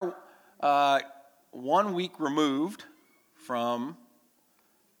1 week removed from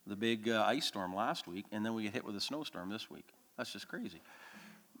the big ice storm last week, and then we get hit with a snowstorm this week. That's just crazy.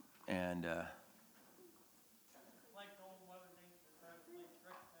 And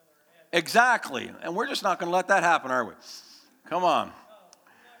exactly, and we're just not going to let that happen, are we? Come on.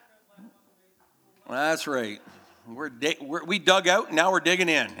 That's right. We dug out, and now we're digging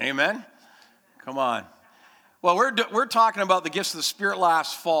in. Amen? Come on. Well, we're talking about the gifts of the Spirit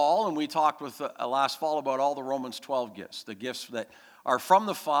last fall, and we talked with last fall about all the Romans 12 gifts, the gifts that are from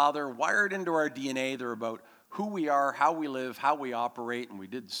the Father, wired into our DNA. They're about who we are, how we live, how we operate, and we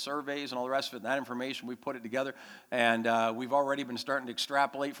did surveys and all the rest of it. And that information, we put it together, and we've already been starting to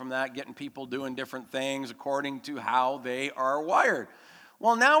extrapolate from that, getting people doing different things according to how they are wired.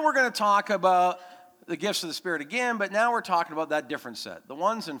 Well, now we're going to talk about the gifts of the Spirit again, but now we're talking about that different set, the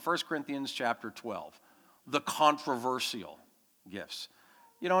ones in 1 Corinthians chapter 12. The controversial gifts.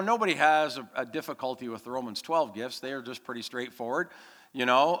 You know, nobody has a difficulty with the Romans 12 gifts. They are just pretty straightforward,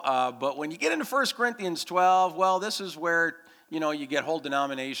 but when you get into 1 Corinthians 12, well, this is where, you get whole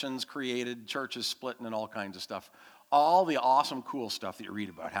denominations created, churches splitting, and all kinds of stuff. All the awesome, cool stuff that you read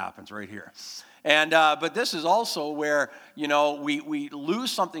about happens right here. And but this is also where, we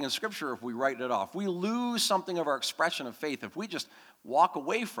lose something in Scripture if we write it off. We lose something of our expression of faith if we just walk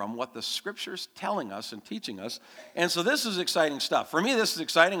away from what the Scripture's telling us and teaching us. And so this is exciting stuff. For me, this is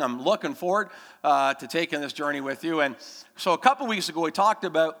exciting. I'm looking forward to taking this journey with you. And so a couple weeks ago, we talked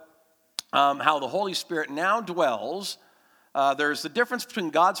about how the Holy Spirit now dwells. There's the difference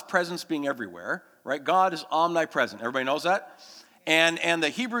between God's presence being everywhere, right? God is omnipresent. Everybody knows that? And the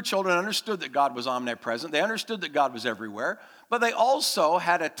Hebrew children understood that God was omnipresent. They understood that God was everywhere. But they also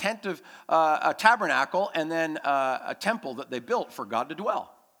had a tabernacle and then a temple that they built for God to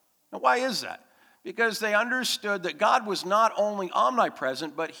dwell. Now, why is that? Because they understood that God was not only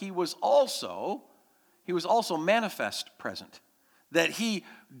omnipresent, but he was also manifest present. That he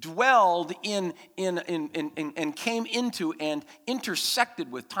dwelled in and came into and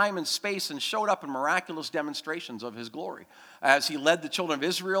intersected with time and space and showed up in miraculous demonstrations of his glory. As he led the children of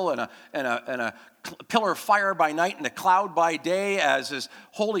Israel in a pillar of fire by night and a cloud by day, as his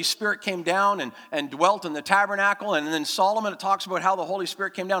Holy Spirit came down and dwelt in the tabernacle. And then Solomon, it talks about how the Holy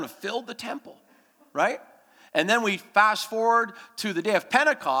Spirit came down and filled the temple, right? And then we fast forward to the day of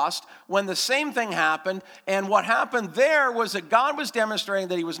Pentecost when the same thing happened. And what happened there was that God was demonstrating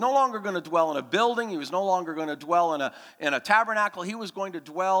that he was no longer going to dwell in a building. He was no longer going to dwell in a tabernacle. He was going to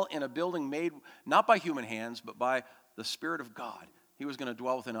dwell in a building made not by human hands, but by the Spirit of God. He was going to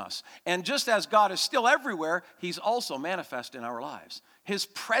dwell within us. And just as God is still everywhere, he's also manifest in our lives. His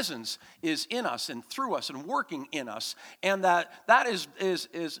presence is in us and through us and working in us. And that is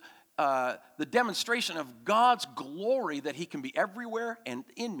the demonstration of God's glory that he can be everywhere and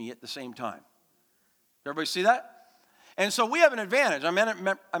in me at the same time. Everybody see that? And so we have an advantage.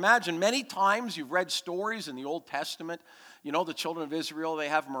 Imagine many times you've read stories in the Old Testament. The children of Israel, they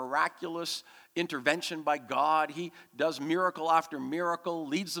have miraculous intervention by God. He does miracle after miracle,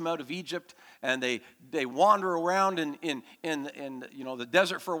 leads them out of Egypt, and they wander around in the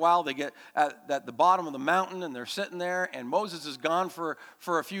desert for a while. They get at the bottom of the mountain, and they're sitting there, and Moses is gone for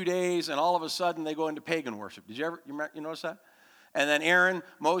a few days, and all of a sudden they go into pagan worship. Did you notice that? And then Aaron,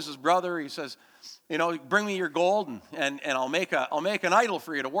 Moses' brother, he says, bring me your gold and I'll make an idol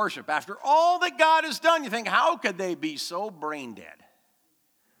for you to worship. After all that God has done, you think, how could they be so brain dead?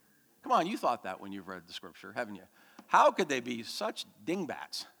 Come on, you thought that when you've read the Scripture, haven't you? How could they be such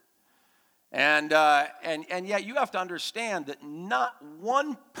dingbats? And yet you have to understand that not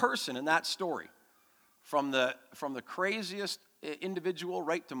one person in that story, from the craziest individual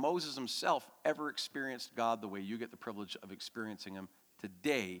right to Moses himself, ever experienced God the way you get the privilege of experiencing him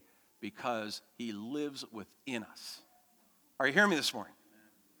today, because he lives within us. Are you hearing me this morning?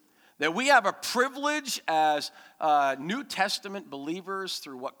 That we have a privilege as New Testament believers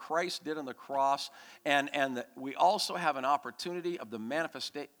through what Christ did on the cross, and that we also have an opportunity of the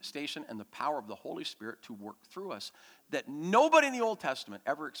manifestation and the power of the Holy Spirit to work through us that nobody in the Old Testament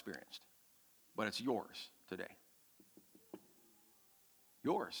ever experienced, but it's yours today.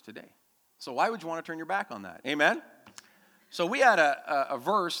 Yours today. So why would you want to turn your back on that? Amen? So we had a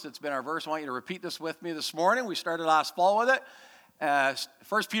verse that's been our verse. I want you to repeat this with me this morning. We started last fall with it.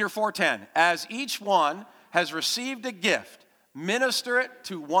 1 Peter 4:10. As each one has received a gift, minister it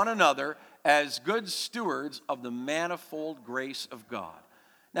to one another as good stewards of the manifold grace of God.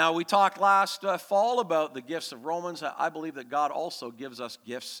 Now, we talked last fall about the gifts of Romans. I believe that God also gives us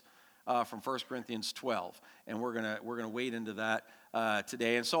gifts from 1 Corinthians 12, and we're gonna wade into that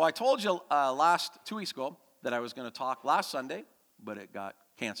today. And so I told you 2 weeks ago that I was going to talk last Sunday, but it got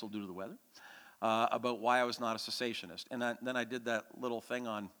canceled due to the weather, about why I was not a cessationist. And then I did that little thing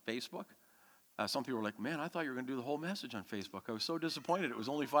on Facebook. Some people were like, man, I thought you were going to do the whole message on Facebook. I was so disappointed. It was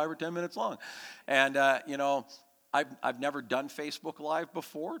only 5 or 10 minutes long. And, I've never done Facebook Live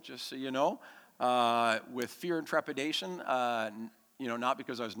before, just so you know, with fear and trepidation. Not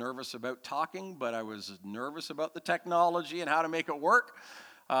because I was nervous about talking, but I was nervous about the technology and how to make it work.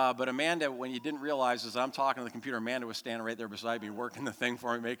 But Amanda, when you didn't realize, as I'm talking to the computer, Amanda was standing right there beside me, working the thing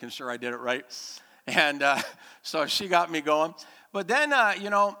for me, making sure I did it right. And so she got me going. But then,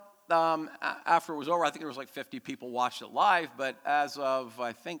 after it was over, I think there was like 50 people watched it live. But as of,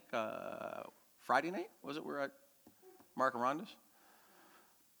 I think, Friday night, was it? We're at Mark and Rhonda's?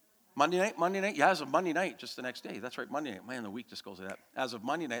 Monday night? Yeah, as of Monday night, just the next day. That's right, Monday night. Man, the week just goes like that. As of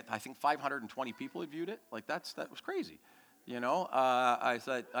Monday night, I think 520 people had viewed it. Like, that was crazy. I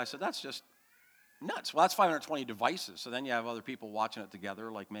said, that's just nuts. Well, that's 520 devices. So then you have other people watching it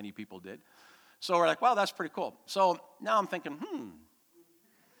together, like many people did. So we're like, well, that's pretty cool. So now I'm thinking,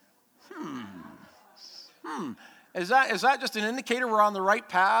 Is that just an indicator we're on the right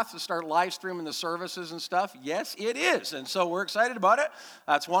path to start live streaming the services and stuff? Yes, it is. And so we're excited about it.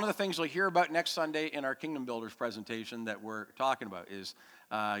 That's one of the things you'll hear about next Sunday in our Kingdom Builders presentation that we're talking about is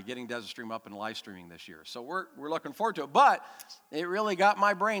getting Desert Stream up and live streaming this year. So we're looking forward to it. But it really got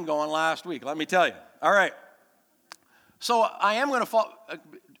my brain going last week, let me tell you. All right. So I am going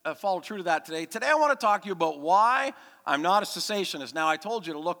to follow true to that today. Today I want to talk to you about why I'm not a cessationist. Now, I told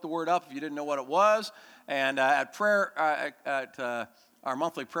you to look the word up if you didn't know what it was. And at our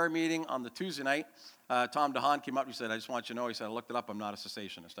monthly prayer meeting on the Tuesday night, Tom DeHaan came up and he said, I just want you to know, he said, I looked it up, I'm not a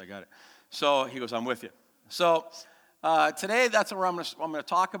cessationist, I got it. So he goes, I'm with you. So today, that's what I'm going to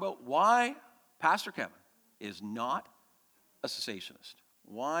talk about, why Pastor Kevin is not a cessationist.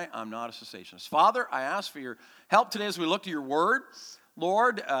 Why I'm not a cessationist. Father, I ask for your help today as we look to your word.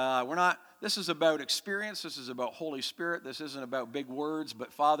 Lord, this is about experience. This is about Holy Spirit. This isn't about big words.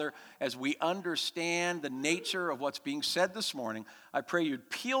 But Father, as we understand the nature of what's being said this morning, I pray you'd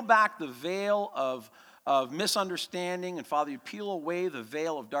peel back the veil of misunderstanding. And Father, you'd peel away the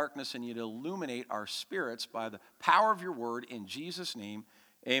veil of darkness and you'd illuminate our spirits by the power of your word. In Jesus' name,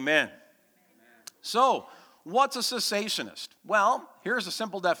 amen. So, what's a cessationist? Well, here's a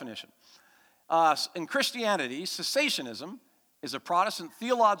simple definition. In Christianity, cessationism is a Protestant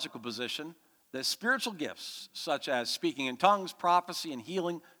theological position that spiritual gifts, such as speaking in tongues, prophecy, and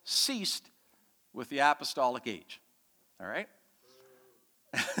healing, ceased with the apostolic age. All right?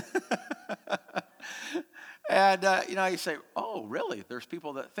 And, you say, oh, really? There's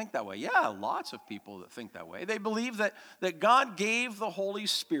people that think that way. Yeah, lots of people that think that way. They believe that God gave the Holy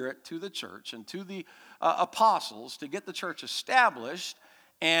Spirit to the church and to the apostles to get the church established,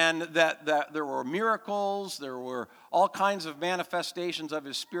 and that there were miracles, there were all kinds of manifestations of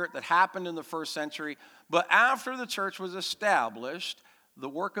his Spirit that happened in the first century. But after the church was established, the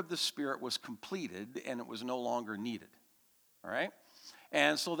work of the Spirit was completed and it was no longer needed. All right?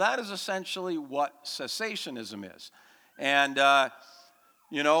 And so that is essentially what cessationism is. And,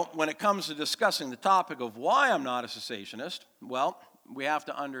 when it comes to discussing the topic of why I'm not a cessationist, well, we have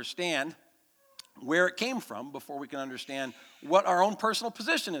to understand where it came from before we can understand what our own personal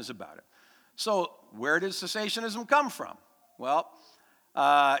position is about it. So where did cessationism come from? Well,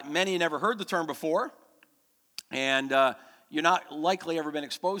 many never heard the term before, and you're not likely ever been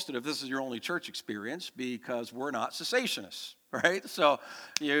exposed to it if this is your only church experience, because we're not cessationists, right? So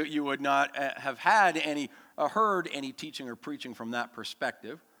you would not have had heard any teaching or preaching from that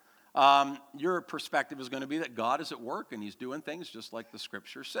perspective. Your perspective is going to be that God is at work and he's doing things just like the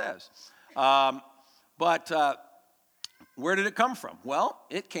scripture says. But where did it come from? Well,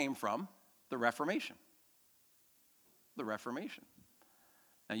 it came from the Reformation. The Reformation.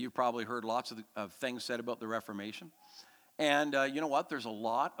 Now, you've probably heard lots of things said about the Reformation. And you know what? There's a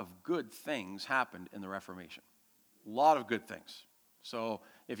lot of good things happened in the Reformation. A lot of good things. So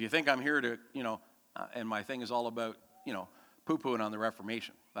if you think I'm here to, and my thing is all about, poo-pooing on the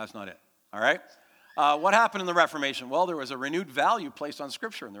Reformation, that's not it. All right? What happened in the Reformation? Well, there was a renewed value placed on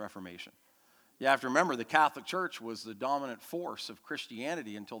Scripture in the Reformation. You have to remember the Catholic Church was the dominant force of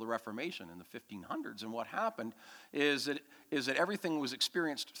Christianity until the Reformation in the 1500s. And what happened is that everything was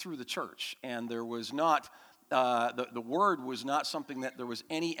experienced through the church. And there was not, the word was not something that there was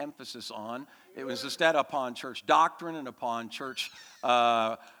any emphasis on. It was instead upon church doctrine and upon church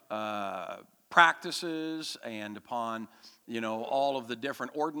practices and upon, all of the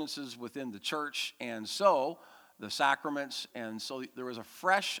different ordinances within the church. And so the sacraments, and so there was a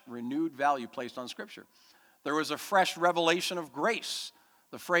fresh, renewed value placed on Scripture. There was a fresh revelation of grace.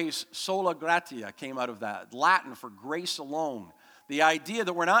 The phrase sola gratia came out of that, Latin for grace alone. The idea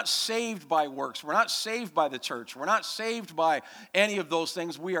that we're not saved by works, we're not saved by the church, we're not saved by any of those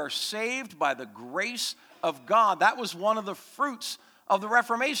things. We are saved by the grace of God. That was one of the fruits of the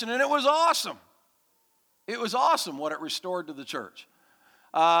Reformation, and it was awesome. It was awesome what it restored to the church.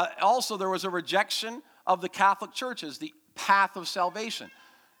 Also, there was a rejection of the Catholic Church as the path of salvation.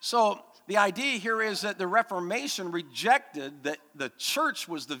 So the idea here is that the Reformation rejected that the church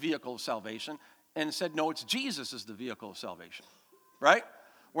was the vehicle of salvation and said, no, it's Jesus is the vehicle of salvation, right?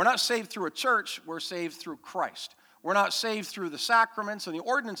 We're not saved through a church, we're saved through Christ. We're not saved through the sacraments and the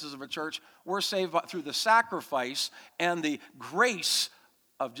ordinances of a church, we're saved through the sacrifice and the grace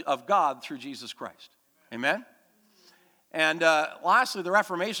of God through Jesus Christ. Amen? And lastly, the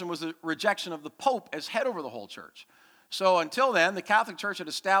Reformation was the rejection of the Pope as head over the whole church. So until then, the Catholic Church had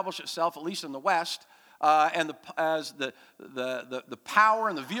established itself, at least in the West, as the power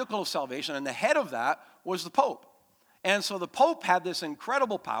and the vehicle of salvation, and the head of that was the Pope. And so the Pope had this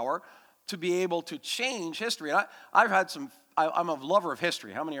incredible power to be able to change history. And I'm a lover of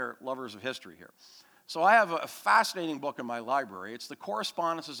history. How many are lovers of history here? So I have a fascinating book in my library. It's the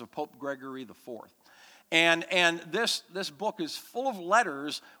Correspondences of Pope Gregory IV. And this book is full of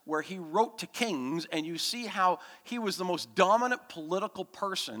letters where he wrote to kings, and you see how he was the most dominant political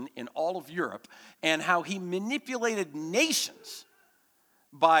person in all of Europe, and how he manipulated nations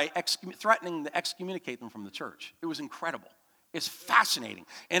by threatening to excommunicate them from the church. It was incredible. It's fascinating.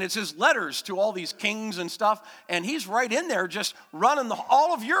 And it's his letters to all these kings and stuff, and he's right in there just running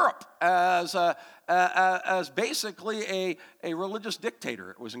all of Europe as basically a religious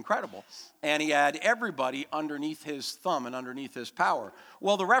dictator. It was incredible. And he had everybody underneath his thumb and underneath his power.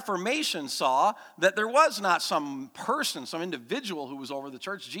 Well, the Reformation saw that there was not some person, some individual who was over the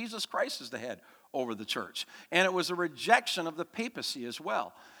church. Jesus Christ is the head over the church. And it was a rejection of the papacy as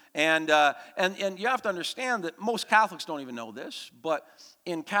well. And you have to understand that most Catholics don't even know this, but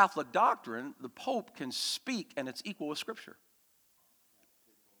in Catholic doctrine, the Pope can speak and it's equal with Scripture.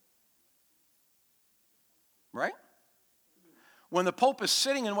 Right? When the Pope is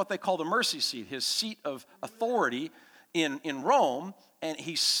sitting in what they call the mercy seat, his seat of authority in Rome, and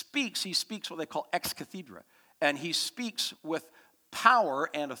he speaks what they call ex cathedra. And he speaks with power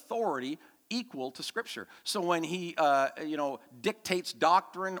and authority equal to Scripture. So when he, dictates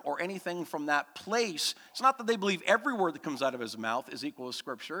doctrine or anything from that place, it's not that they believe every word that comes out of his mouth is equal to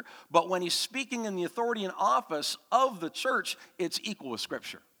Scripture, but when he's speaking in the authority and office of the church, it's equal with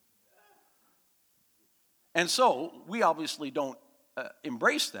Scripture. And so we obviously don't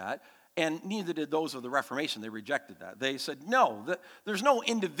embrace that, and neither did those of the Reformation. They rejected that. They said, no, there's no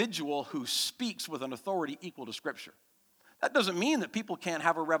individual who speaks with an authority equal to Scripture. That doesn't mean that people can't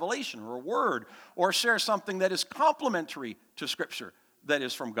have a revelation or a word or share something that is complementary to Scripture that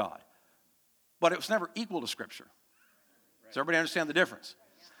is from God. But it was never equal to Scripture. Does everybody understand the difference?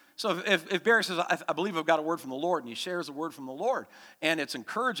 So if Barry says, I believe I've got a word from the Lord, and he shares a word from the Lord, and it's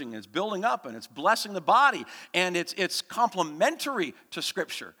encouraging, and it's building up, and it's blessing the body, and it's complementary to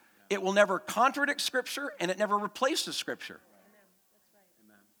Scripture, it will never contradict Scripture, and it never replaces Scripture.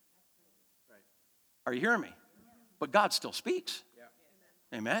 Are you hearing me? But God still speaks.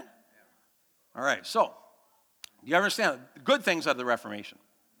 Yeah. Amen? Yeah. All right, so, do you understand the good things out of the Reformation?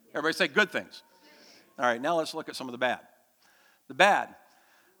 Everybody say good things. All right, now let's look at some of the bad. The bad.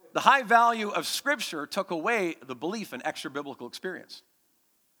 The high value of Scripture took away the belief in extra-biblical experience.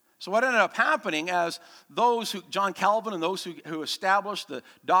 So what ended up happening as those who, John Calvin and those who established the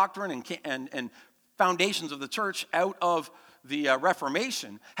doctrine and foundations of the church out of the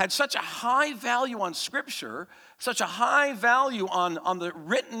Reformation, had such a high value on Scripture, such a high value on the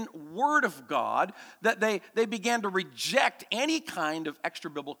written Word of God, that they began to reject any kind of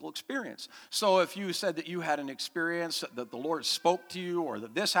extra-biblical experience. So if you said that you had an experience that the Lord spoke to you or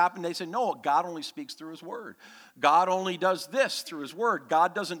that this happened, they said, no, God only speaks through His Word. God only does this through His Word.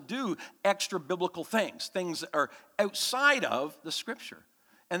 God doesn't do extra-biblical things that are outside of the Scripture.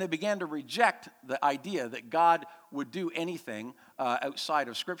 And they began to reject the idea that God would do anything outside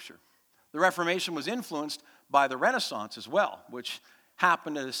of Scripture. The Reformation was influenced by the Renaissance as well, which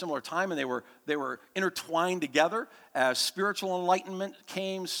happened at a similar time, and they were intertwined together. As spiritual enlightenment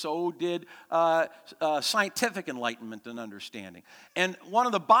came, so did scientific enlightenment and understanding. And one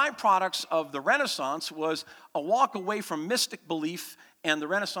of the byproducts of the Renaissance was a walk away from mystic belief, and the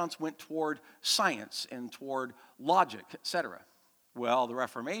Renaissance went toward science and toward logic, etc. Well, the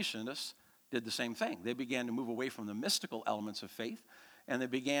Reformationists did the same thing. They began to move away from the mystical elements of faith, and they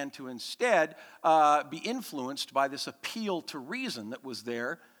began to instead be influenced by this appeal to reason that was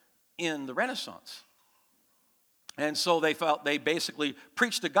there in the Renaissance. And so they basically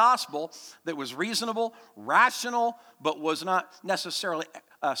preached a gospel that was reasonable, rational, but was not necessarily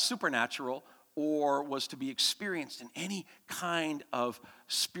supernatural or was to be experienced in any kind of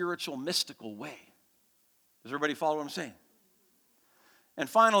spiritual, mystical way. Does everybody follow what I'm saying? And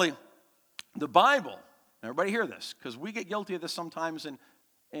finally, the Bible. Everybody hear this, because we get guilty of this sometimes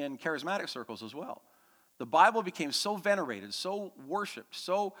in charismatic circles as well. The Bible became so venerated, so worshiped,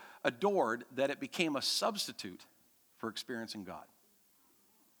 so adored that it became a substitute for experiencing God.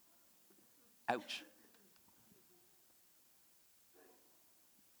 Ouch.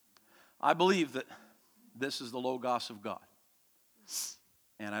 I believe that this is the Logos of God.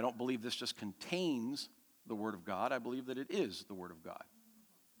 And I don't believe this just contains the Word of God. I believe that it is the Word of God.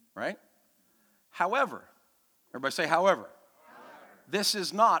 Right? However, everybody say however. This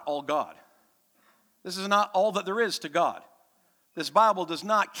is not all God. This is not all that there is to God. This Bible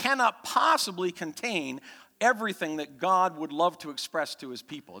cannot possibly contain everything that God would love to express to his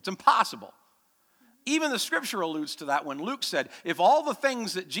people. It's impossible. Even the scripture alludes to that when Luke said, if all the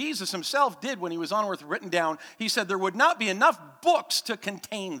things that Jesus himself did when he was on earth written down, he said there would not be enough books to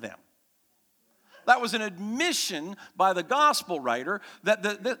contain them. That was an admission by the gospel writer that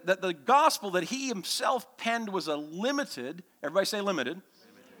the gospel that he himself penned was a limited, everybody say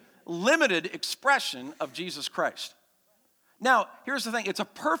limited expression of Jesus Christ. Now, here's the thing. It's a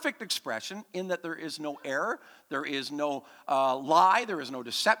perfect expression in that there is no error, there is no lie, there is no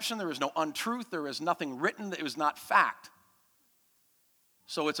deception, there is no untruth, there is nothing written that is not fact.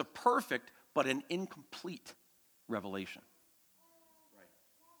 So it's a perfect but an incomplete revelation.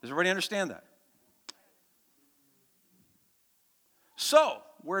 Does everybody understand that? So,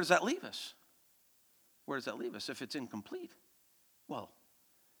 where does that leave us? Where does that leave us if it's incomplete? Well,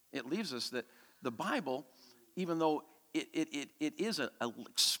 it leaves us that the Bible, even though it is an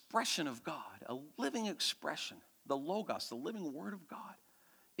expression of God, a living expression, the Logos, the living Word of God,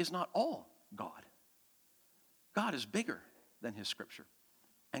 is not all God. God is bigger than his scripture,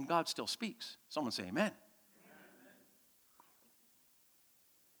 and God still speaks. Someone say amen.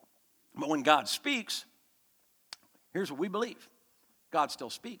 But when God speaks, here's what we believe. God still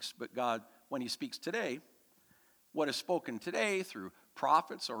speaks, but God, when he speaks today, what is spoken today through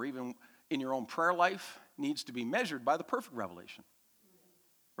prophets or even in your own prayer life needs to be measured by the perfect revelation.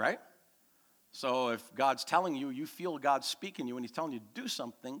 Right? So if God's telling you, you feel God speaking to you and he's telling you to do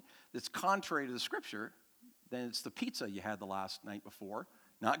something that's contrary to the scripture, then it's the pizza you had the last night before,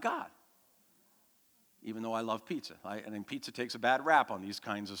 not God. Even though I love pizza. And pizza takes a bad rap on these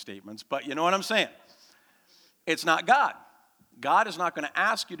kinds of statements, but you know what I'm saying? It's not God. God is not going to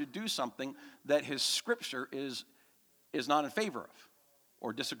ask you to do something that his scripture is not in favor of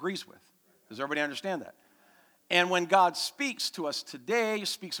or disagrees with. Does everybody understand that? And when God speaks to us today,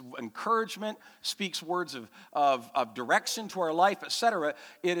 speaks of encouragement, speaks words of direction to our life, etc.,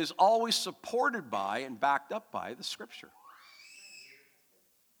 it is always supported by and backed up by the scripture.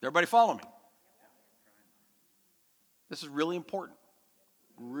 Everybody follow me? This is really important.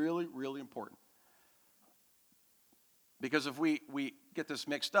 Really, really important. Because if we get this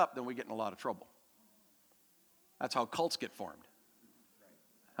mixed up, then we get in a lot of trouble. That's how cults get formed.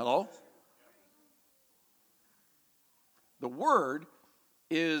 Hello? The Word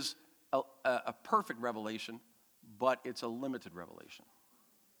is a perfect revelation, but it's a limited revelation.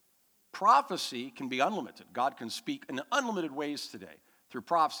 Prophecy can be unlimited. God can speak in unlimited ways today through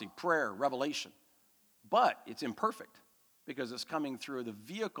prophecy, prayer, revelation. But it's imperfect because it's coming through the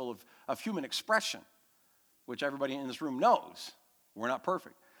vehicle of human expression, which everybody in this room knows. We're not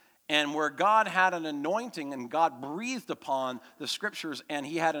perfect. And where God had an anointing and God breathed upon the scriptures and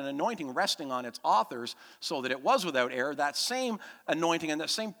he had an anointing resting on its authors so that it was without error, that same anointing and that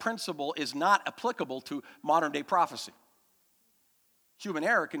same principle is not applicable to modern day prophecy. Human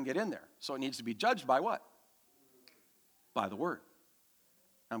error can get in there. So it needs to be judged by what? By the Word.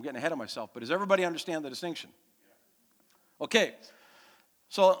 I'm getting ahead of myself, but does everybody understand the distinction? Okay,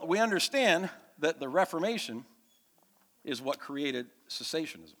 so we understand that the Reformation is what created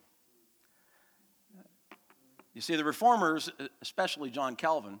cessationism. You see, the Reformers, especially John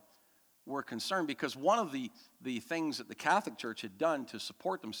Calvin, were concerned because one of the things that the Catholic Church had done to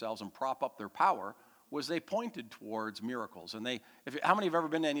support themselves and prop up their power was they pointed towards miracles. And how many have ever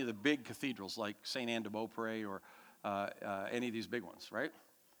been to any of the big cathedrals like St. Anne de Beaupré or any of these big ones, right?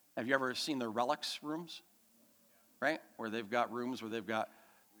 Have you ever seen their relics rooms, right? Where they've got rooms where they've got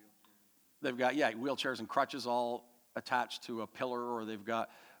wheelchairs and crutches all attached to a pillar, or they've got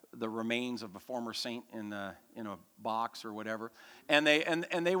the remains of a former saint in a box or whatever, and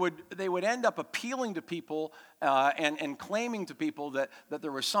they would end up appealing to people and claiming to people that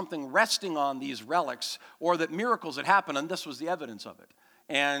there was something resting on these relics, or that miracles had happened, and this was the evidence of it.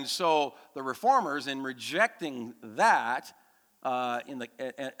 And so the Reformers, in rejecting that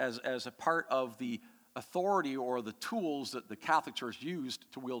as a part of the authority or the tools that the Catholic Church used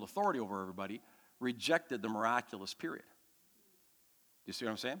to wield authority over everybody, rejected the miraculous period. Do you see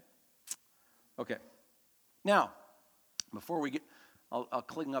what I'm saying? Okay. Now, before we get,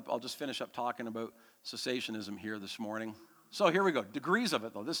 I'll just finish up talking about cessationism here this morning. So here we go. Degrees of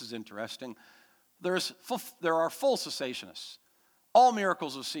it, though. This is interesting. There are full cessationists. All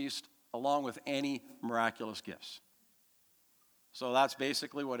miracles have ceased, along with any miraculous gifts. So that's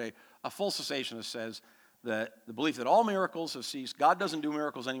basically what a full cessationist says, that the belief that all miracles have ceased, God doesn't do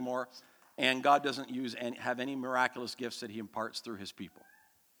miracles anymore, and God doesn't have any miraculous gifts that he imparts through his people.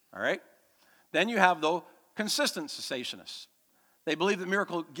 All right? Then you have, though, consistent cessationists. They believe that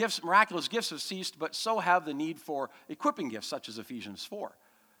miraculous gifts have ceased, but so have the need for equipping gifts, such as Ephesians 4.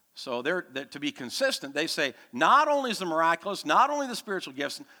 So to be consistent, they say not only is the miraculous, not only the spiritual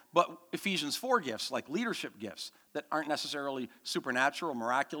gifts, but Ephesians 4 gifts, like leadership gifts that aren't necessarily supernatural,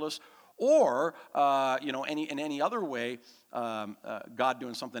 miraculous, or in any other way, God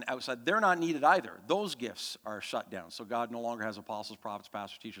doing something outside. They're not needed either. Those gifts are shut down. So God no longer has apostles, prophets,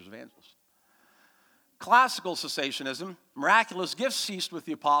 pastors, teachers, evangelists. Classical cessationism, miraculous gifts ceased with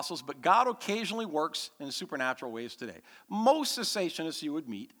the apostles, but God occasionally works in supernatural ways today. Most cessationists you would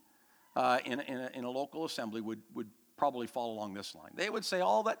meet in a local assembly would probably fall along this line. They would say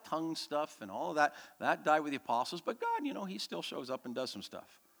all that tongue stuff and all of that died with the apostles, but God, he still shows up and does some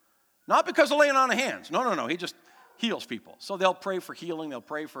stuff. Not because of laying on of hands. No. He just heals people. So they'll pray for healing. They'll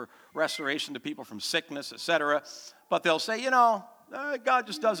pray for restoration to people from sickness, etc. But they'll say, God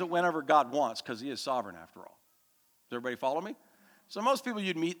just does it whenever God wants, because he is sovereign after all. Does everybody follow me? So most people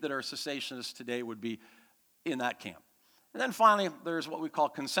you'd meet that are cessationists today would be in that camp. And then finally, there's what we call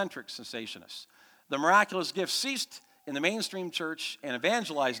concentric cessationists. The miraculous gifts ceased in the mainstream church and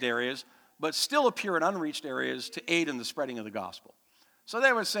evangelized areas, but still appear in unreached areas to aid in the spreading of the gospel. So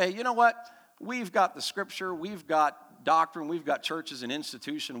they would say, you know what? We've got the scripture, we've got doctrine, we've got churches and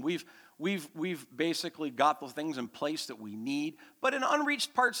institution, we've basically got the things in place that we need. But in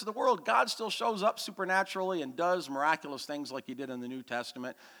unreached parts of the world, God still shows up supernaturally and does miraculous things like he did in the New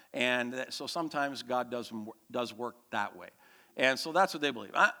Testament. And so sometimes God does work that way. And so that's what they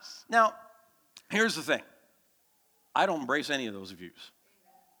believe. Now, here's the thing. I don't embrace any of those views.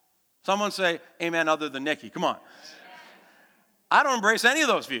 Someone say, amen, other than Nikki. Come on. I don't embrace any of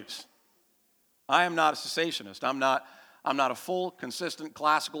those views. I am not a cessationist. I'm not a full, consistent,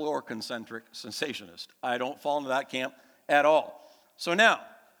 classical, or concentric cessationist. I don't fall into that camp at all. So now,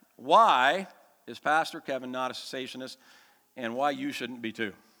 why is Pastor Kevin not a cessationist, and why you shouldn't be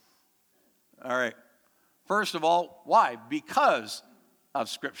too? All right. First of all, why? Because of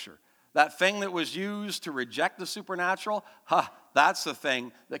Scripture. That thing that was used to reject the supernatural, that's the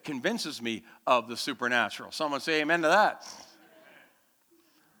thing that convinces me of the supernatural. Someone say amen to that.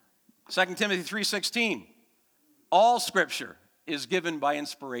 2 Timothy 3:16, all Scripture is given by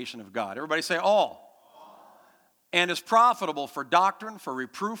inspiration of God. Everybody say all. And is profitable for doctrine, for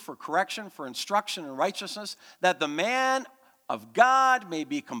reproof, for correction, for instruction in righteousness, that the man of God may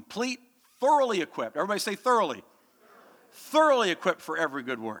be complete, thoroughly equipped. Everybody say thoroughly. Thoroughly equipped for every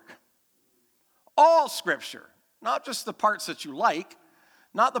good work. All Scripture, not just the parts that you like,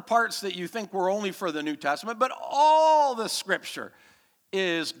 not the parts that you think were only for the New Testament, but all the Scripture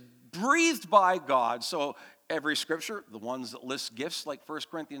is breathed by God. So every Scripture, the ones that list gifts like 1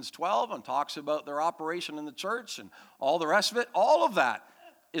 Corinthians 12 and talks about their operation in the church and all the rest of it, all of that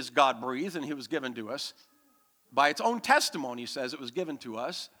is God-breathed, and he was given to us. By its own testimony, he says it was given to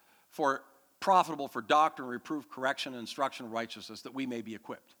us for profitable for doctrine, reproof, correction, and instruction in righteousness, that we may be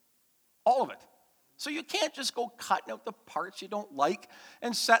equipped. All of it. So you can't just go cutting out the parts you don't like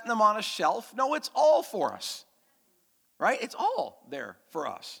and setting them on a shelf. No, it's all for us. Right? It's all there for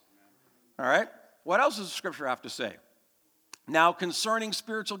us. All right? What else does the Scripture have to say? Now, concerning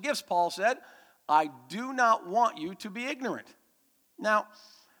spiritual gifts, Paul said, I do not want you to be ignorant. Now,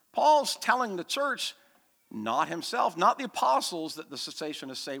 Paul's telling the church, not himself, not the apostles that the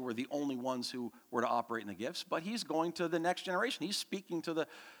cessationists say were the only ones who were to operate in the gifts, but he's going to the next generation. He's speaking to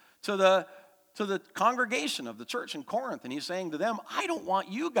the congregation of the church in Corinth, and he's saying to them, I don't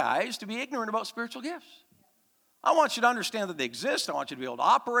want you guys to be ignorant about spiritual gifts. I want you to understand that they exist. I want you to be able to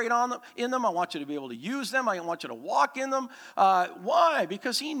operate on them, in them. I want you to be able to use them. I want you to walk in them. Why?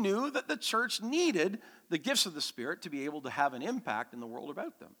 Because he knew that the church needed the gifts of the Spirit to be able to have an impact in the world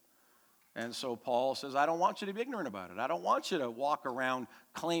about them. And so Paul says, I don't want you to be ignorant about it. I don't want you to walk around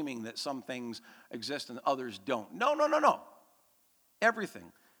claiming that some things exist and others don't. No, no, no, no.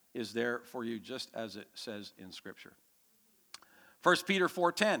 Everything is there for you just as it says in Scripture. 1 Peter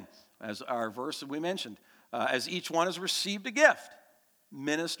 4:10, as our verse that we mentioned, as each one has received a gift,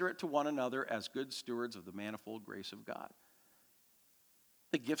 minister it to one another as good stewards of the manifold grace of God.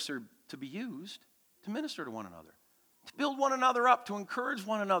 The gifts are to be used to minister to one another, to build one another up, to encourage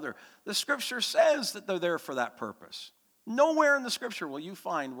one another. The Scripture says that they're there for that purpose. Nowhere in the Scripture will you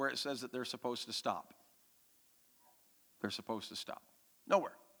find where it says that they're supposed to stop. They're supposed to stop.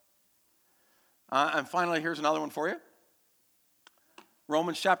 Nowhere. And finally, here's another one for you.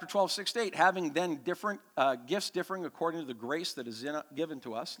 Romans chapter 12, 6 to 8. Having then different gifts differing according to the grace that is given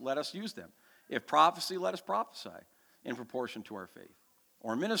to us, let us use them. If prophecy, let us prophesy in proportion to our faith.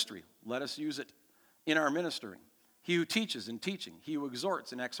 Or ministry, let us use it in our ministering. He who teaches in teaching, he who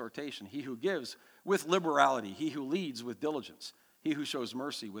exhorts in exhortation, he who gives with liberality, he who leads with diligence, he who shows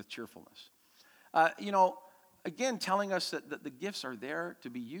mercy with cheerfulness. Again, telling us that the gifts are there to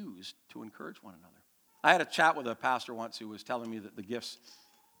be used to encourage one another. I had a chat with a pastor once who was telling me that the gifts,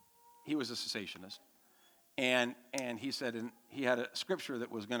 he was a cessationist, and he said, and he had a scripture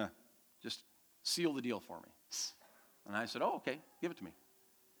that was going to just seal the deal for me. And I said, oh, okay, give it to me.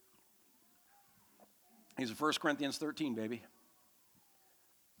 He said, 1 Corinthians 13, baby.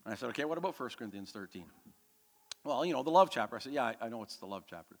 And I said, okay, what about 1 Corinthians 13? Well, the love chapter. I said, yeah, I know it's the love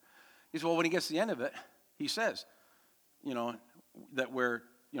chapter. He said, well, when he gets to the end of it, he says, that where,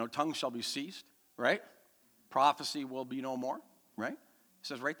 tongues shall be ceased, right? Prophecy will be no more, right? He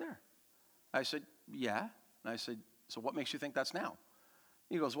says right there. I said, yeah. And I said, so what makes you think that's now?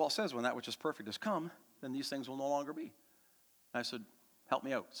 He goes, well, it says when that which is perfect has come, then these things will no longer be. And I said, help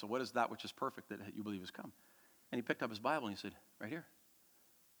me out. So what is that which is perfect that you believe has come? And he picked up his Bible and he said, right here.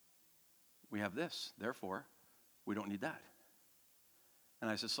 We have this, therefore, we don't need that. And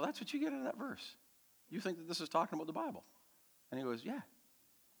I said, so that's what you get out of that verse. You think that this is talking about the Bible? And he goes, yeah.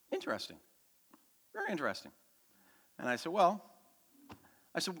 Interesting. Very interesting. And I said,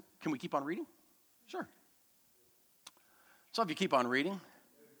 can we keep on reading? Sure. So if you keep on reading,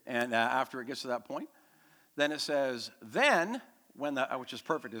 and after it gets to that point, then it says, then, when that which is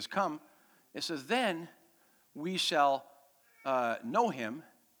perfect has come, it says, then we shall know him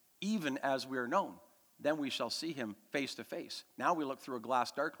even as we are known. Then we shall see him face to face. Now we look through a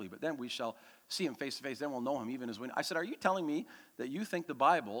glass darkly, but then we shall see him face to face. Then we'll know him even as we know. I said, are you telling me that you think the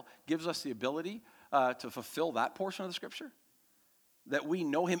Bible gives us the ability to fulfill that portion of the Scripture? That we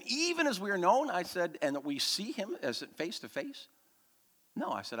know him even as we are known? I said, and that we see him as face to face?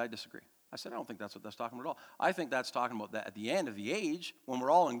 No, I said, I disagree. I said, I don't think that's what that's talking about at all. I think that's talking about that at the end of the age, when we're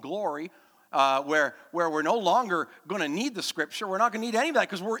all in glory, where we're no longer going to need the Scripture. We're not going to need any of that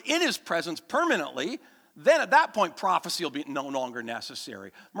because we're in his presence permanently. Then at that point, prophecy will be no longer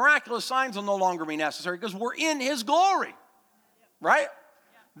necessary. Miraculous signs will no longer be necessary because we're in his glory, right?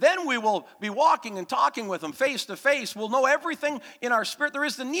 Then we will be walking and talking with him face to face. We'll know everything in our spirit there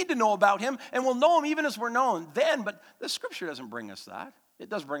is the need to know about him, and we'll know him even as we're known then. But the Scripture doesn't bring us that. It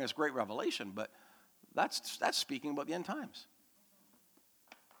does bring us great revelation, but that's speaking about the end times.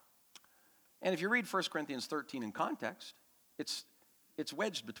 And if you read 1 Corinthians 13 in context, it's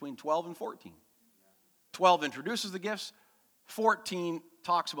wedged between 12 and 14. 12 introduces the gifts, 14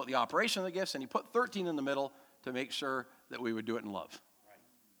 talks about the operation of the gifts, and he put 13 in the middle to make sure that we would do it in love.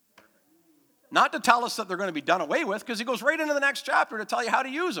 Not to tell us that they're going to be done away with, because he goes right into the next chapter to tell you how to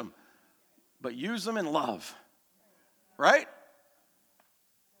use them. But use them in love. Right?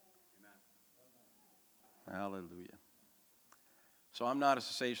 Hallelujah. So I'm not a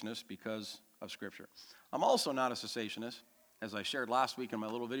cessationist because of Scripture. I'm also not a cessationist, as I shared last week in my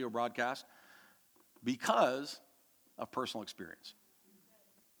little video broadcast, because of personal experience.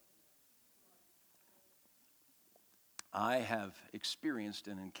 I have experienced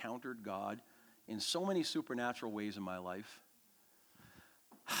and encountered God in so many supernatural ways in my life.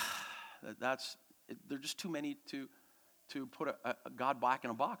 They're just too many to put a God back in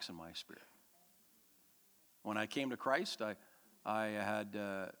a box in my spirit. When I came to Christ, I had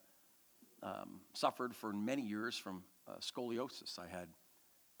suffered for many years from scoliosis. I had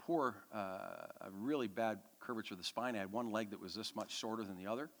a really bad curvature of the spine. I had one leg that was this much shorter than the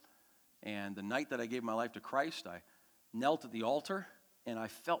other. And the night that I gave my life to Christ, I knelt at the altar, and I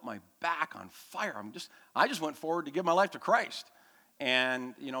felt my back on fire. I just went forward to give my life to Christ.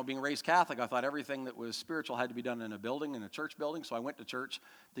 And, being raised Catholic, I thought everything that was spiritual had to be done in a church building. So I went to church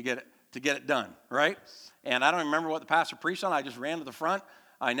to get it done, right? And I don't remember what the pastor preached on. I just ran to the front.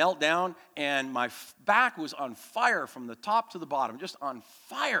 I knelt down, and my back was on fire from the top to the bottom, just on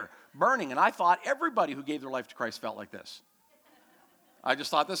fire, burning. And I thought everybody who gave their life to Christ felt like this. I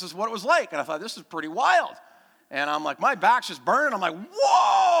just thought this is what it was like. And I thought, this is pretty wild. And I'm like, my back's just burning. I'm like,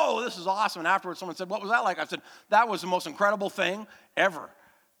 whoa, this is awesome. And afterwards, someone said, what was that like? I said, that was the most incredible thing ever.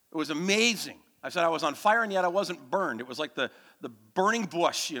 It was amazing. I said, I was on fire, and yet I wasn't burned. It was like the burning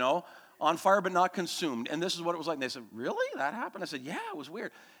bush, on fire but not consumed. And this is what it was like. And they said, really? That happened? I said, yeah, it was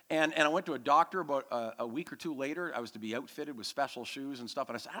weird. And I went to a doctor about a week or two later. I was to be outfitted with special shoes and stuff.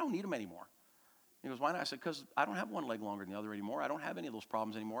 And I said, I don't need them anymore. He goes, why not? I said, because I don't have one leg longer than the other anymore. I don't have any of those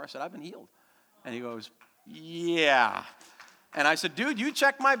problems anymore. I said, I've been healed. And he goes, yeah. And I said, dude, you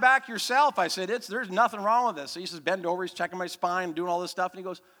check my back yourself. I said, there's nothing wrong with this. So he says, bend over, he's checking my spine, doing all this stuff. And he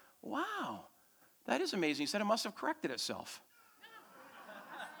goes, wow, that is amazing. He said, it must have corrected itself.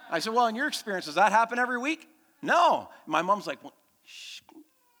 I said, well, in your experience, does that happen every week? No. My mom's like, well, shh,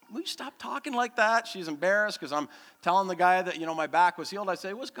 will you stop talking like that? She's embarrassed because I'm telling the guy that, my back was healed. I say,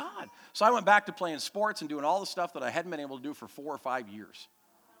 it was God. So I went back to playing sports and doing all the stuff that I hadn't been able to do for 4 or 5 years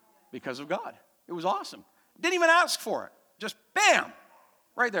because of God. It was awesome. Didn't even ask for it. Just bam,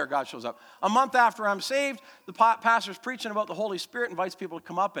 right there, God shows up. A month after I'm saved, the pastor's preaching about the Holy Spirit, invites people to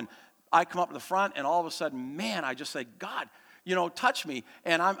come up, and I come up to the front, and all of a sudden, man, I just say, God, touch me,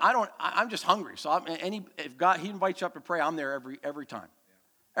 and I'm just hungry. So if God, He invites you up to pray, I'm there every time.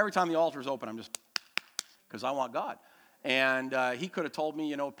 Every time the altar is open, I'm just, because I want God. And He could have told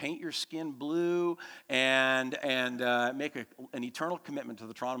me, paint your skin blue and make an eternal commitment to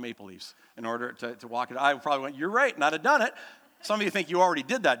the Toronto Maple Leafs in order to walk it. I probably went, you're right, and I'd have done it. Some of you think you already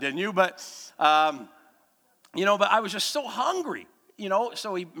did that, didn't you? But, but I was just so hungry,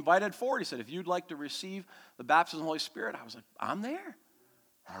 So He invited forward. He said, if you'd like to receive the baptism of the Holy Spirit, I was like, I'm there.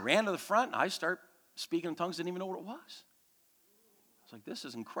 I ran to the front, and I start speaking in tongues, didn't even know what it was. I was like, this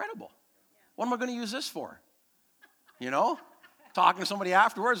is incredible. What am I going to use this for? Talking to somebody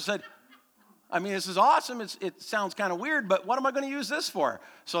afterwards, I said, this is awesome. It sounds kind of weird, but what am I going to use this for?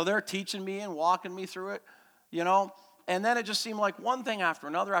 So they're teaching me and walking me through it, And then it just seemed like one thing after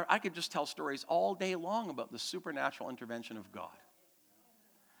another. I could just tell stories all day long about the supernatural intervention of God.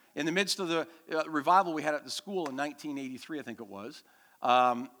 In the midst of the revival we had at the school in 1983, I think it was,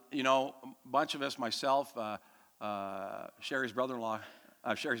 a bunch of us, myself, Sherry's brother-in-law,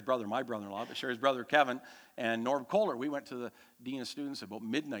 my brother-in-law, but Sherry's brother, Kevin, and Norm Kohler, we went to the dean of students about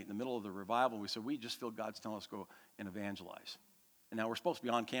midnight in the middle of the revival. We said, we just feel God's telling us to go and evangelize. And now we're supposed to be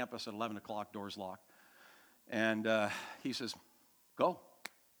on campus at 11 o'clock, doors locked. And he says, go.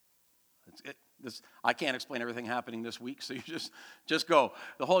 I can't explain everything happening this week, so you just go.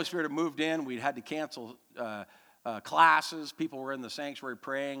 The Holy Spirit had moved in. We had to cancel classes. People were in the sanctuary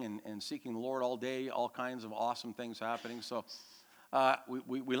praying and seeking the Lord all day, all kinds of awesome things happening. So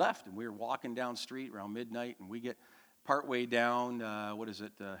we left, and we were walking down street around midnight, and we get partway down,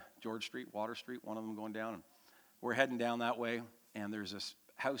 George Street, Water Street, one of them going down. And we're heading down that way, and there's this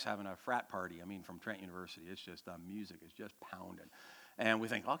house having a frat party, from Trent University. It's just, music is just pounding. And we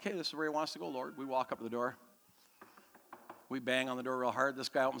think, okay, this is where He wants to go, Lord. We walk up to the door. We bang on the door real hard. This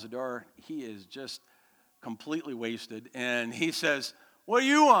guy opens the door. He is just completely wasted. And he says, what do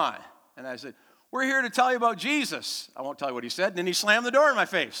you want? And I said, we're here to tell you about Jesus. I won't tell you what he said. And then he slammed the door in my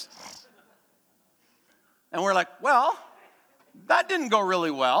face. And we're like, well, that didn't go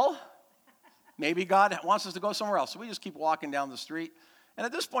really well. Maybe God wants us to go somewhere else. So we just keep walking down the street. And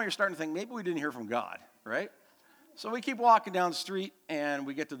at this point, you're starting to think, maybe we didn't hear from God, right? So we keep walking down the street, and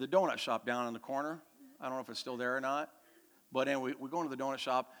we get to the donut shop down in the corner. I don't know if it's still there or not. But anyway, we go into the donut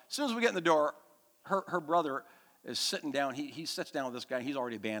shop. As soon as we get in the door, her brother is sitting down. He sits down with this guy. He's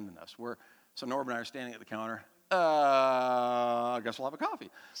already abandoned us. So Norm and I are standing at the counter. I guess we'll have a coffee.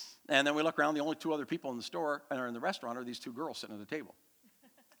 And then we look around. The only two other people in the store or in the restaurant are these two girls sitting at the table.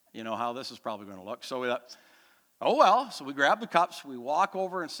 You know how this is probably going to look. So we thought, oh, well. So we grab the cups. We walk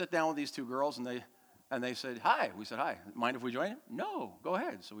over and sit down with these two girls, and they said, hi. We said, hi. Mind if we join you? No, go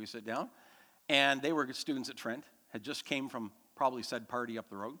ahead. So we sit down. And they were students at Trent, had just came from probably said party up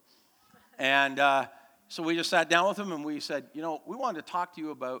the road. And so we just sat down with them, and we said, we wanted to talk to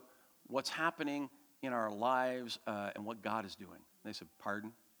you about what's happening in our lives and what God is doing. And they said,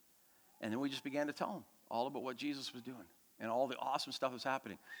 pardon? And then we just began to tell them all about what Jesus was doing and all the awesome stuff that's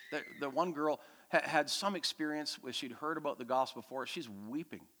happening. The one girl had some experience where she'd heard about the gospel before. She's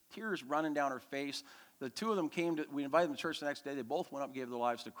weeping, tears running down her face. The two of them we invited them to church the next day. They both went up and gave their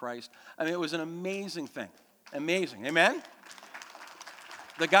lives to Christ. It was an amazing thing. Amazing. Amen?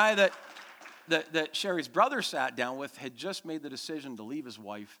 The guy that Sherry's brother sat down with had just made the decision to leave his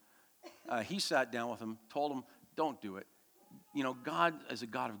wife. He sat down with him, told him, don't do it. You know, God is a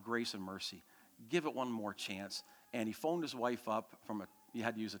God of grace and mercy. Give it one more chance. And he phoned his wife up you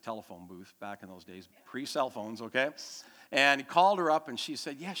had to use a telephone booth back in those days, pre-cell phones, okay? And he called her up, and she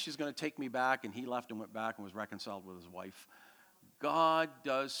said, yes, she's going to take me back. And he left and went back and was reconciled with his wife. God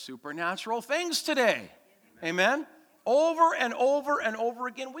does supernatural things today. Amen? Over and over and over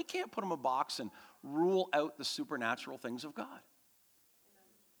again. We can't put him in a box and rule out the supernatural things of God.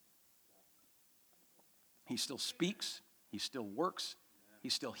 He still speaks. He still works. He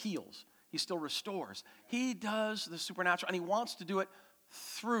still heals. He still restores. He does the supernatural, and he wants to do it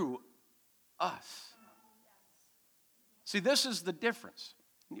through us. See, this is the difference.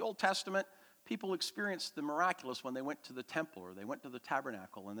 In the Old Testament, people experienced the miraculous when they went to the temple or they went to the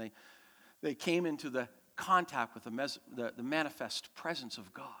tabernacle, and they came into the contact with the manifest presence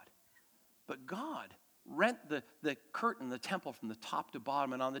of God. But God rent the curtain, the temple from the top to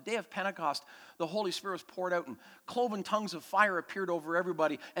bottom. And on the day of Pentecost, the Holy Spirit was poured out and cloven tongues of fire appeared over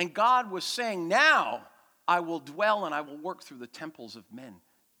everybody. And God was saying, now I will dwell and I will work through the temples of men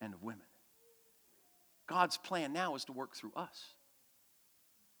and of women. God's plan now is to work through us.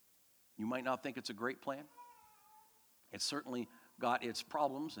 You might not think it's a great plan. It's certainly got its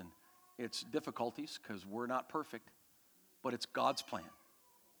problems and its difficulties because we're not perfect. But it's God's plan.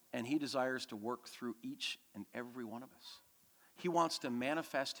 And he desires to work through each and every one of us. He wants to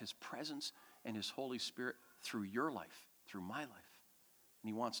manifest his presence and his Holy Spirit through your life, through my life.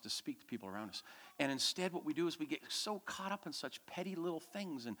 And he wants to speak to people around us. And instead what we do is we get so caught up in such petty little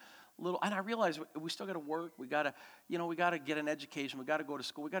things and I realize we still got to work. We got to get an education. We got to go to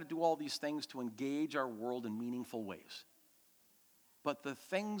school. We got to do all these things to engage our world in meaningful ways. But the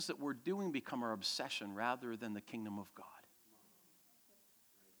things that we're doing become our obsession rather than the kingdom of God.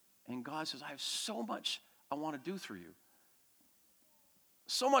 And God says, I have so much I want to do through you.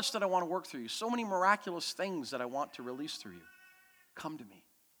 So much that I want to work through you. So many miraculous things that I want to release through you. Come to me.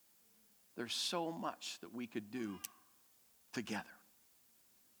 There's so much that we could do together.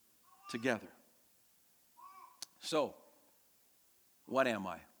 Together. So, what am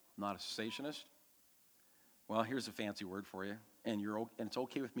I? I'm not a cessationist? Well, here's a fancy word for you. And it's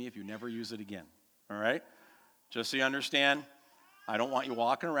okay with me if you never use it again. All right? Just so you understand, I don't want you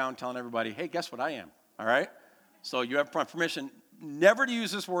walking around telling everybody, hey, guess what I am? All right? So you have permission never to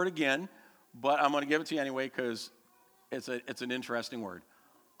use this word again, but I'm going to give it to you anyway because it's an interesting word.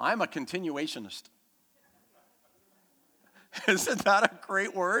 I'm a continuationist. Isn't that a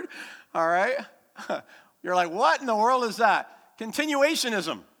great word? All right? You're like, what in the world is that?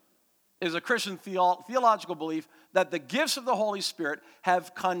 Continuationism is a Christian theological belief that the gifts of the Holy Spirit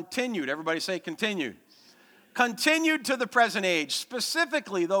have continued. Everybody say continued. Continued to the present age,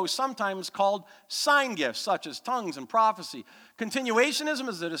 specifically those sometimes called sign gifts, such as tongues and prophecy. Continuationism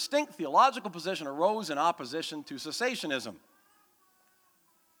is a distinct theological position arose in opposition to cessationism.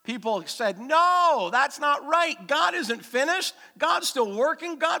 People said, no, that's not right. God isn't finished. God's still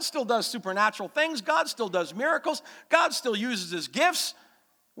working. God still does supernatural things. God still does miracles. God still uses his gifts.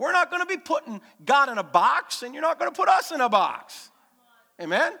 We're not going to be putting God in a box, and you're not going to put us in a box.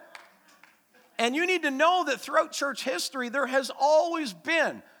 Amen? And you need to know that throughout church history, there has always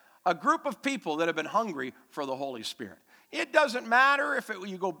been a group of people that have been hungry for the Holy Spirit. It doesn't matter if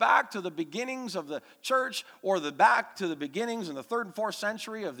you go back to the beginnings of the church or back to the beginnings in the 3rd and 4th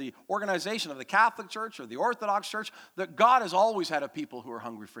century of the organization of the Catholic Church or the Orthodox Church, that God has always had a people who are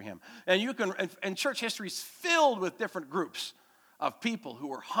hungry for him. And church history is filled with different groups of people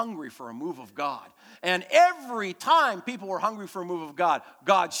who are hungry for a move of God. And every time people were hungry for a move of God,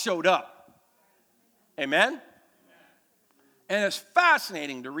 God showed up. Amen? And it's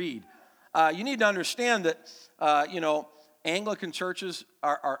fascinating to read. You need to understand that, Anglican churches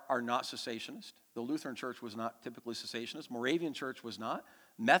are not cessationist. The Lutheran church was not typically cessationist. Moravian church was not.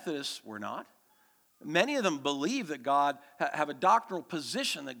 Methodists were not. Many of them believe that God, have a doctrinal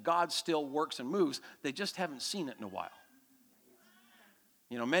position that God still works and moves. They just haven't seen it in a while.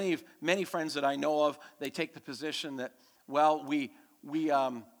 Many friends that I know of, they take the position that, well, we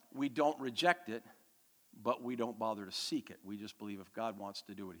don't reject it, but we don't bother to seek it. We just believe if God wants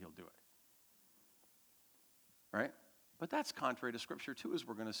to do it, he'll do it. Right? But that's contrary to Scripture too, as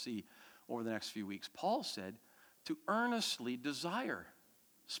we're going to see over the next few weeks. Paul said to earnestly desire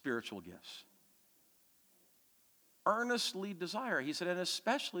spiritual gifts. Earnestly desire. He said, and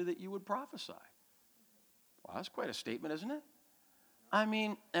especially that you would prophesy. Well, that's quite a statement, isn't it? I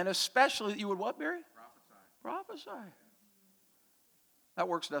mean, and especially that you would what, Barry? Prophesy. That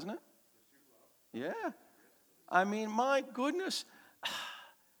works, doesn't it? Yeah. I mean, my goodness.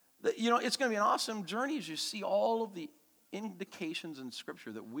 It's going to be an awesome journey as you see all of the indications in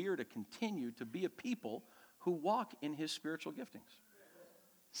Scripture that we are to continue to be a people who walk in his spiritual giftings.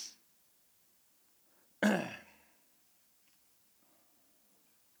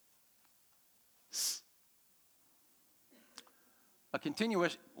 A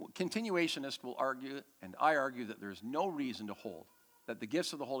continuationist will argue, and I argue, that there is no reason to hold that the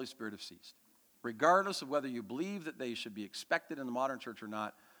gifts of the Holy Spirit have ceased. Regardless of whether you believe that they should be expected in the modern church or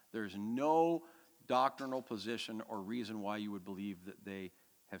not, there's no doctrinal position or reason why you would believe that they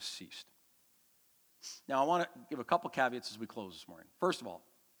have ceased. Now, I want to give a couple caveats as we close this morning. First of all,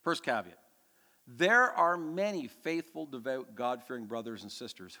 first caveat, there are many faithful, devout, God-fearing brothers and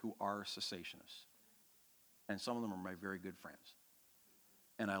sisters who are cessationists. And some of them are my very good friends.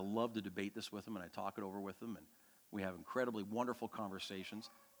 And I love to debate this with them, and I talk it over with them, and we have incredibly wonderful conversations,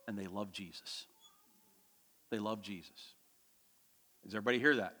 and they love Jesus. They love Jesus. Does everybody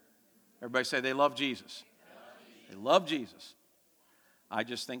hear that? Everybody say they love Jesus. They love Jesus. I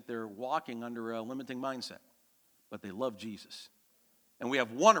just think they're walking under a limiting mindset, but they love Jesus. And we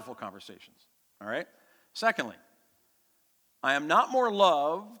have wonderful conversations, all right? Secondly, I am not more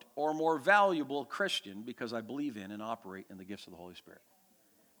loved or more valuable Christian because I believe in and operate in the gifts of the Holy Spirit.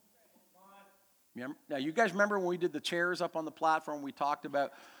 Now, you guys remember when we did the chairs up on the platform, we talked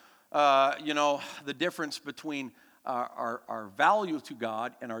about, the difference between our value to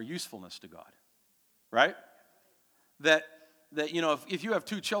God and our usefulness to God, right? That if you have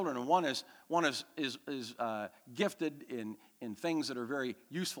two children and one is gifted in things that are very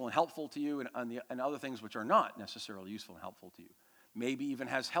useful and helpful to you, and other things which are not necessarily useful and helpful to you, maybe even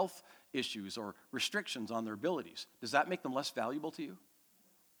has health issues or restrictions on their abilities, does that make them less valuable to you?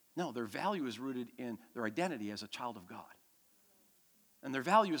 No, their value is rooted in their identity as a child of God. And their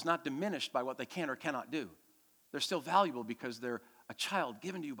value is not diminished by what they can or cannot do. They're still valuable because they're a child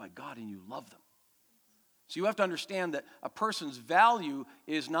given to you by God and you love them. So you have to understand that a person's value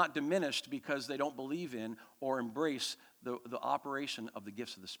is not diminished because they don't believe in or embrace the operation of the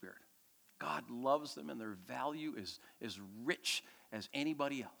gifts of the Spirit. God loves them and their value is as rich as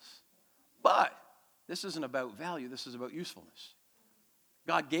anybody else. But this isn't about value, this is about usefulness.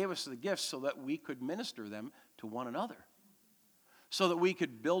 God gave us the gifts so that we could minister them to one another. So that we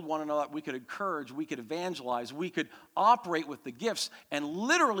could build one another, we could encourage, we could evangelize, we could operate with the gifts and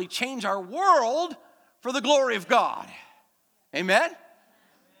literally change our world for the glory of God. Amen?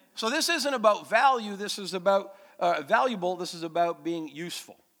 So this isn't about value, this is about valuable, this is about being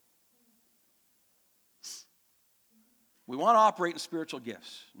useful. We want to operate in spiritual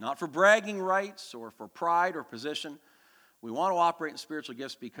gifts, not for bragging rights or for pride or position. We want to operate in spiritual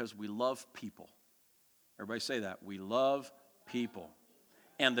gifts because we love people. Everybody say that. We love people.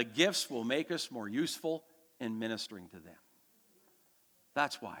 And the gifts will make us more useful in ministering to them.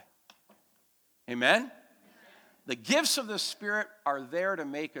 That's why. Amen? The gifts of the Spirit are there to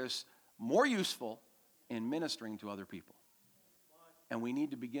make us more useful in ministering to other people. And we need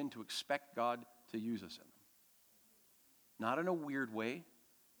to begin to expect God to use us in them. Not in a weird way,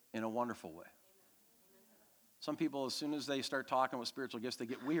 in a wonderful way. Some people, as soon as they start talking with spiritual gifts, they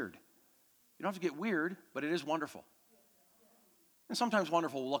get weird. You don't have to get weird, but it is wonderful. And sometimes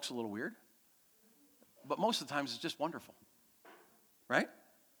wonderful looks a little weird. But most of the times it's just wonderful. Right?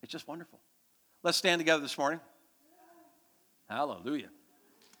 It's just wonderful. Let's stand together this morning. Hallelujah.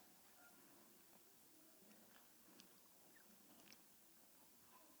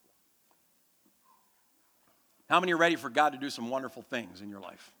 How many are ready for God to do some wonderful things in your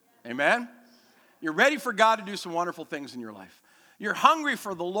life? Amen? You're ready for God to do some wonderful things in your life. You're hungry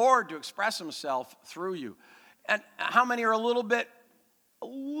for the Lord to express himself through you. And how many are a little bit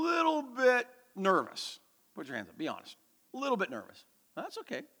nervous? Put your hands up. Be honest. A little bit nervous. That's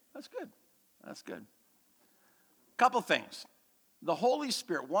okay. That's good. That's good. Couple things. The Holy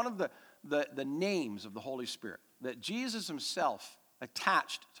Spirit, one of the names of the Holy Spirit that Jesus himself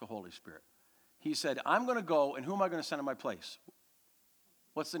attached to Holy Spirit. He said, I'm going to go, and who am I going to send in my place?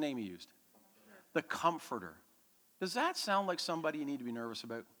 What's the name he used? The Comforter. Does that sound like somebody you need to be nervous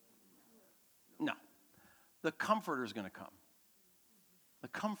about? No. The Comforter is going to come. The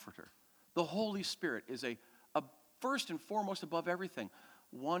Comforter. The Holy Spirit is a first and foremost above everything,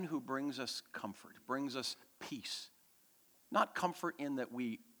 one who brings us comfort, brings us peace. Not comfort in that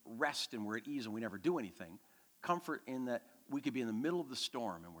we rest and we're at ease and we never do anything. Comfort in that we could be in the middle of the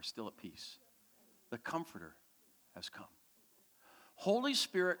storm and we're still at peace. The Comforter has come. Holy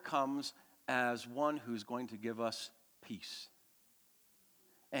Spirit comes as one who's going to give us peace.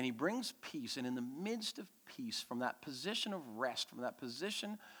 And he brings peace, and in the midst of peace, from that position of rest, from that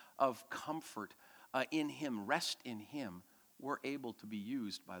position of comfort in him, rest in him, we're able to be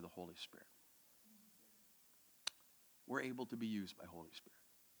used by the Holy Spirit. We're able to be used by Holy Spirit.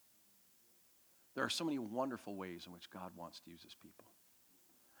 There are so many wonderful ways in which God wants to use his people.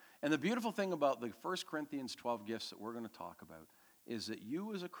 And the beautiful thing about the 1 Corinthians 12 gifts that we're going to talk about is that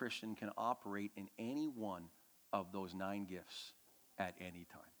you as a Christian can operate in any one of those 9 gifts at any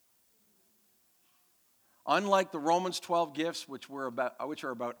time. Unlike the Romans 12 gifts, which are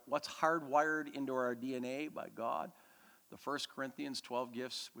about what's hardwired into our DNA by God, the 1 Corinthians 12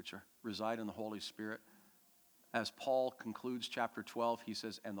 gifts, which reside in the Holy Spirit, as Paul concludes chapter 12, he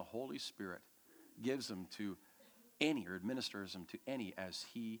says, and the Holy Spirit gives them to any, or administers them to any as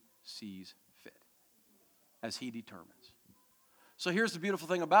he sees fit, as he determines. So here's the beautiful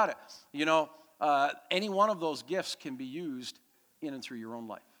thing about it. You know, any one of those gifts can be used in and through your own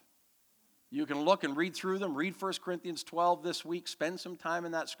life. You can look and read through them. Read 1 Corinthians 12 this week. Spend some time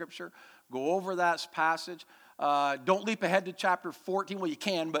in that scripture. Go over that passage. Don't leap ahead to chapter 14. Well, you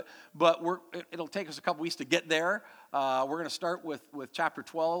can, but it'll take us a couple weeks to get there. We're going to start with chapter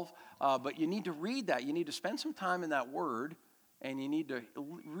 12. But you need to read that. You need to spend some time in that word, and you need to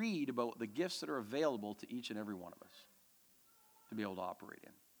read about the gifts that are available to each and every one of us to be able to operate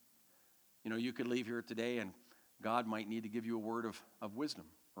in. You know, you could leave here today, and God might need to give you a word of wisdom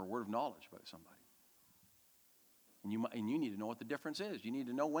or a word of knowledge about somebody. And you need to know what the difference is. You need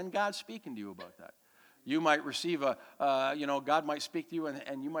to know when God's speaking to you about that. You might receive God might speak to you,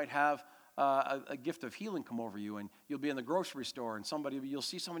 and you might have a gift of healing come over you, and you'll be in the grocery store, and you'll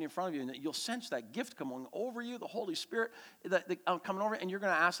see somebody in front of you, and you'll sense that gift coming over you, the Holy Spirit coming over, and you're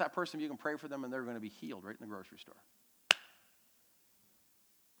going to ask that person if you can pray for them, and they're going to be healed right in the grocery store.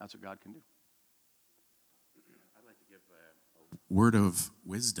 That's what God can do. I'd like to give a word of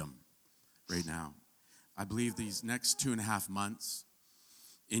wisdom right now. I believe these next 2.5 months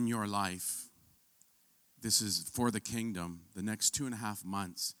in your life, this is for the kingdom. The next 2.5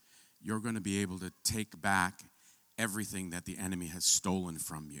 months, you're going to be able to take back everything that the enemy has stolen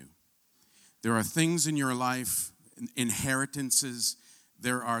from you. There are things in your life, inheritances.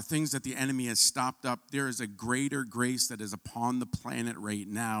 There are things that the enemy has stopped up. There is a greater grace that is upon the planet right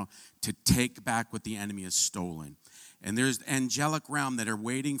now to take back what the enemy has stolen. And there's angelic realm that are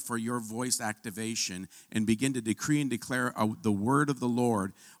waiting for your voice activation and begin to decree and declare the word of the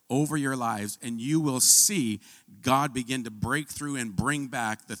Lord over your lives, and you will see God begin to break through and bring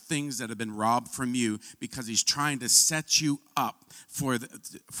back the things that have been robbed from you, because he's trying to set you up for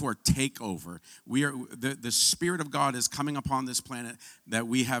takeover. The Spirit of God is coming upon this planet that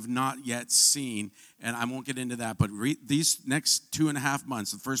we have not yet seen, and I won't get into that, but these next 2.5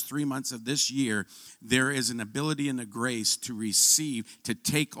 months, the first 3 months of this year, there is an ability and a grace to receive, to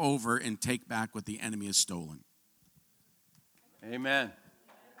take over and take back what the enemy has stolen. Amen.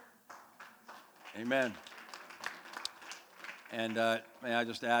 Amen. And may I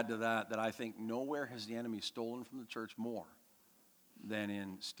just add to that I think nowhere has the enemy stolen from the church more than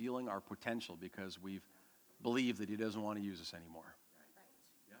in stealing our potential, because we've believed that he doesn't want to use us anymore.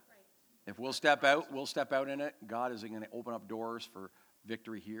 If we'll step out in it, God is going to open up doors for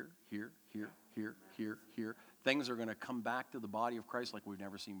victory here. Things are going to come back to the body of Christ like we've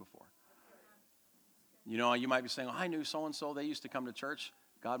never seen before. You know, you might be saying, I knew so-and-so, they used to come to church.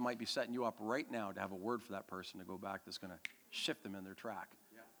 God might be setting you up right now to have a word for that person to go back that's going to shift them in their track.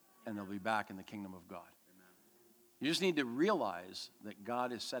 And they'll be back in the kingdom of God. Amen. You just need to realize that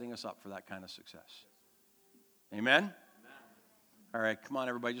God is setting us up for that kind of success. Amen? Amen? All right, come on,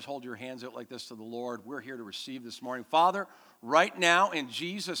 everybody. Just hold your hands out like this to the Lord. We're here to receive this morning. Father, right now, in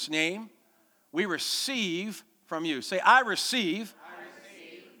Jesus' name, we receive from you. Say, I receive.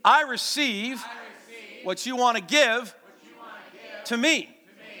 I receive what you want to give to me.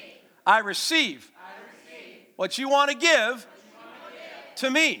 I receive what you want to give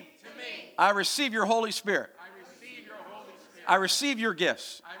to me. I receive your Holy Spirit. I receive your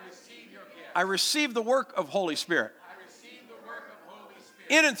gifts. I receive the work of Holy Spirit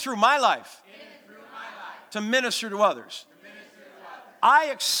in and through my life to minister to others. I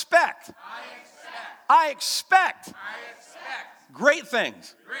expect great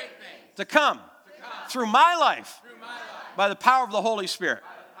things to come through my life by the power of the Holy Spirit.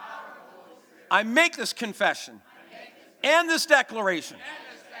 I make this confession and this declaration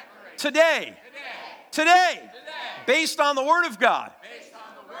today, based on the Word of God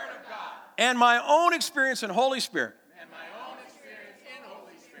and my own experience in Holy Spirit,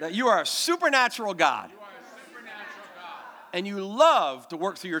 that you are a supernatural God and you love to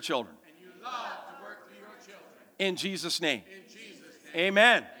work through your children. In Jesus' name.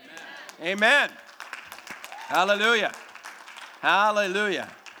 Amen. Amen. Hallelujah. Hallelujah.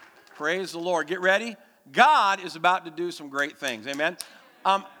 Praise the Lord. Get ready. God is about to do some great things. Amen.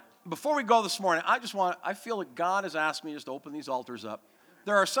 Before we go this morning, I feel that God has asked me just to open these altars up.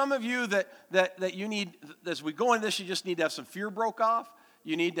 There are some of you that you need, as we go into this, you just need to have some fear broke off.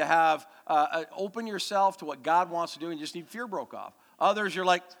 You need to have, open yourself to what God wants to do, and you just need fear broke off. Others, you're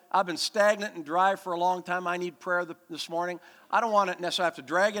like, I've been stagnant and dry for a long time. I need prayer this morning. I don't want to necessarily have to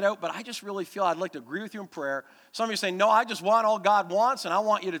drag it out, but I just really feel I'd like to agree with you in prayer. Some of you say, no, I just want all God wants, and I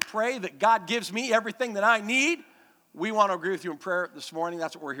want you to pray that God gives me everything that I need. We want to agree with you in prayer this morning.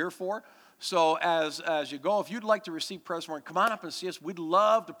 That's what we're here for. So as you go, if you'd like to receive prayer this morning, come on up and see us. We'd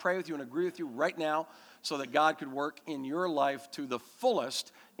love to pray with you and agree with you right now so that God could work in your life to the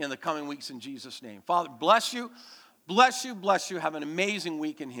fullest in the coming weeks in Jesus' name. Father, bless you. Bless you, bless you. Have an amazing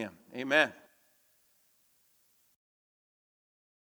week in Him. Amen.